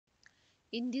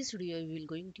In this video, we will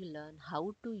going to learn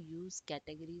how to use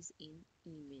categories in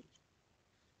email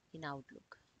in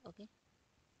Outlook. Okay,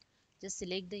 just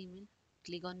select the email,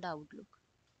 click on the Outlook.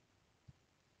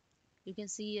 You can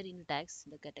see here in tags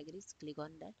the categories. Click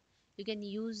on that. You can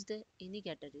use the any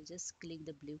category. Just click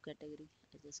the blue category.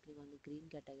 I just click on the green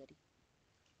category.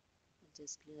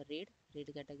 Just click the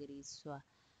red category is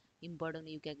important.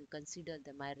 You can consider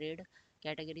the my red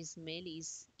categories mail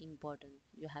is important.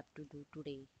 You have to do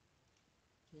today.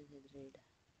 This is red.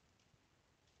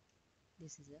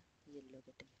 This is a yellow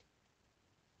category.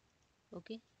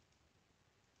 Okay.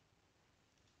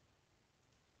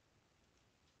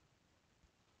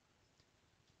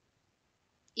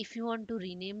 If you want to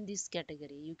rename this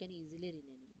category, you can easily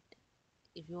rename it.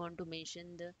 If you want to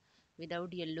mention the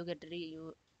without yellow category,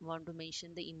 you want to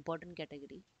mention the important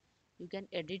category, you can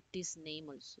edit this name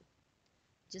also.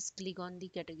 Just click on the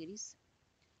categories,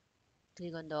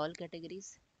 click on the all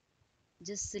categories,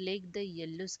 just select the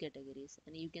yellows categories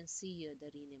and you can see here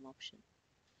the rename option.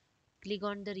 Click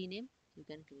on the rename, you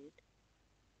can create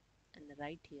and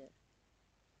right here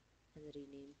and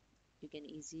rename. You can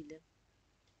easily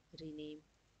rename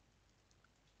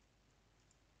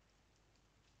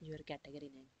your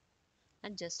category name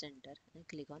and just enter and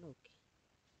click on OK.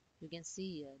 You can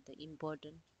see here the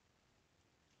important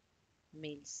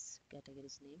mails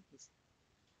categories name is.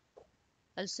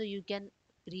 Also you can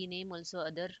rename also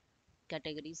other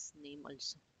categories name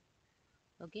also.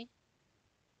 Okay,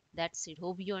 that's it.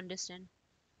 Hope you understand.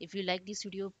 If you like this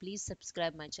video, please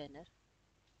subscribe my channel.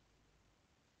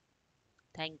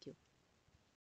 Thank you.